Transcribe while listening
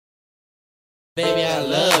Baby, I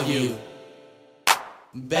love you.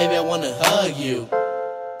 Baby, I wanna hug you.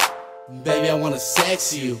 Baby, I wanna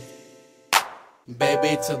sex you.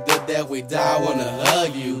 Baby, till the day we die, I wanna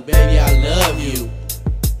hug you. Baby, I love you.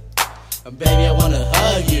 Baby, I wanna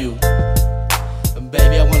hug you.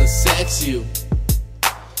 Baby, I wanna sex you.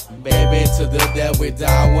 Baby, till the day we die,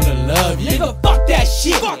 I wanna love you. Nigga, fuck that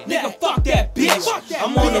shit. Nigga, fuck that bitch.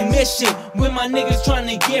 I'm on a mission with my niggas trying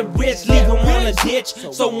to get rich. Leave them on a ditch,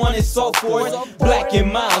 so on and so forth. Black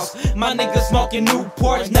and Miles, my niggas smoking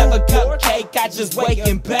Newports. Never cupcake, I just wake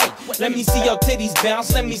and bake. Let me see your titties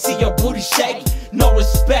bounce, let me see your booty shake. No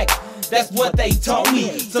respect, that's what they told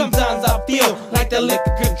me. Sometimes I feel like the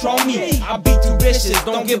liquor control me. I be too vicious,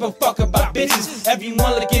 don't give a fuck about bitches.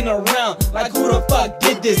 Everyone looking around like who the fuck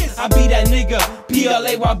did this? I be that nigga,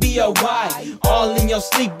 PlayBoy, all in your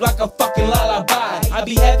sleep like a fucking lullaby. I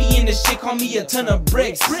be heavy in the shit, call me a ton of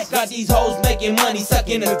bricks. Got these hoes making money,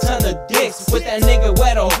 sucking a ton of dicks. With that nigga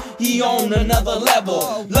Wedo, he on another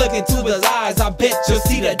level. Look into his eyes, I bet you'll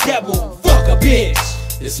see the devil. Fuck a bitch.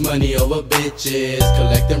 It's money over bitches,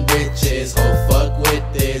 collecting riches. Oh, fuck with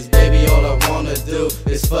this, baby. All I wanna do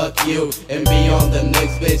is fuck you and be on the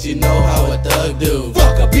next bitch. You know how a thug do.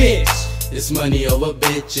 Fuck a bitch. It's money over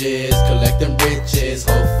bitches, collecting riches.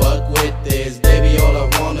 Oh, fuck with this, baby. All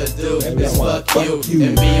I wanna do is fuck you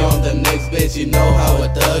and be on the next bitch. You know how a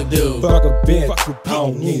thug do. Fuck a bitch, I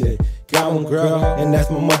don't need it. Got one girl, and that's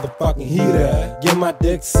my motherfucking heater. Get my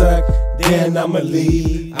dick sucked, then I'ma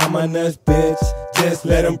leave. I'm a nuts bitch, just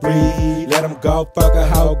let him breathe. Let him go, fuck a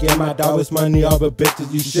hoe, get my dog money over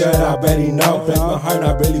bitches. You should already know, break my heart,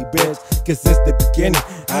 not really bitch. Cause since the beginning,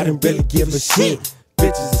 I didn't really give a shit.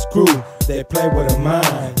 Bitches is cruel, they play with a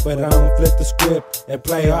mind. But I'ma flip the script and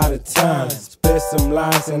play all the time. Spit some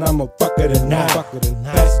lies and I'ma fuck her tonight.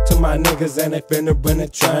 Pass it to my niggas and they finna run a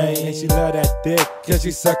train. And she love that dick, cause she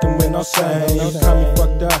sucking with no shame. You call me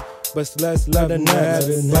fucked up, but sluts love the nuts.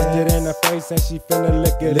 Bust it in her face and she finna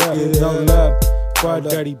lick it up. No love for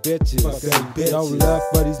dirty bitches. No love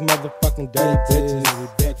for these motherfucking dirty bitches.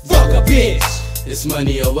 Fuck a bitch. It's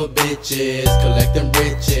money over bitches, collecting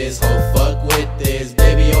riches. Oh, fuck with this,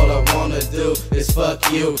 baby. All I wanna do is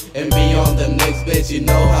fuck you and be on the next bitch. You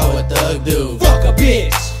know how a thug do. Fuck a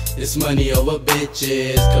bitch. It's money over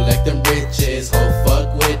bitches, collecting riches. Oh,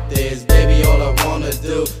 fuck with this, baby. All I wanna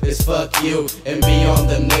do is fuck you and be on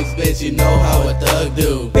the next bitch. You know how a thug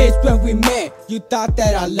do. Bitch, when we met, you thought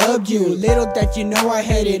that I loved you. Little that you know I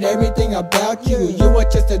hated everything about you. You were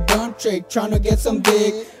just a dumb trick trying to get some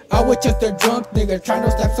dick. I was just a drunk nigga trying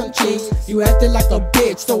to slap some cheeks. You acted like a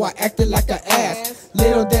bitch, so I acted like an ass.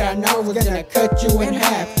 Little did I know I was gonna cut you in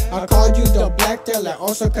half. I called you the black tail, I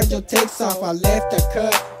also cut your takes off. I left a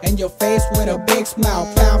cut in your face with a big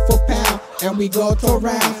smile, pound for pound, and we go to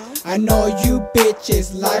rounds. I know you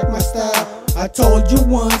bitches like my style. I told you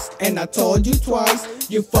once and I told you twice.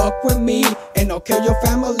 You fuck with me and I'll kill your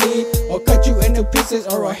family, or cut you into pieces,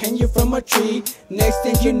 or I'll hang you from a tree. Next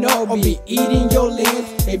thing you know, I'll be eating your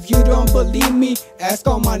limbs. If you don't believe me, ask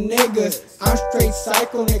all my niggas. I'm straight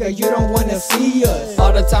psycho, nigga, you don't wanna see us.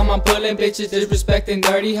 All the time I'm pulling bitches, disrespecting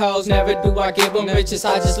dirty hoes. Never do I give them bitches,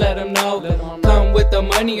 I just let them know. Come with the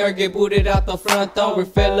money or get booted out the front door.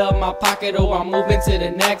 Refill up my pocket or I'm moving to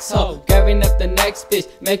the next hoe. Grabbing up the next bitch,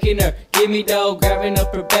 making her give me dough. Grabbing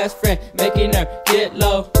up her best friend, making her get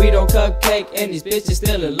low. We don't cupcake and these bitches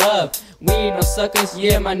still in love. We ain't no suckers,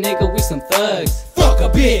 yeah my nigga, we some thugs. Fuck a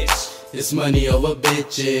bitch. It's money over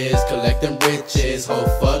bitches, collecting riches. Oh,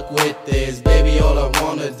 fuck with this, baby. All I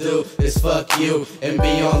wanna do is fuck you and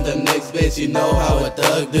be on the next bitch. You know how a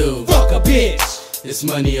thug do. Fuck a bitch. It's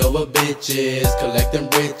money over bitches, collecting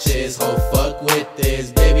riches. Oh, fuck with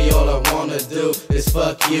this, baby. All I wanna do is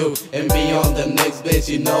fuck you and be on the next bitch.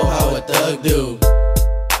 You know how a thug do.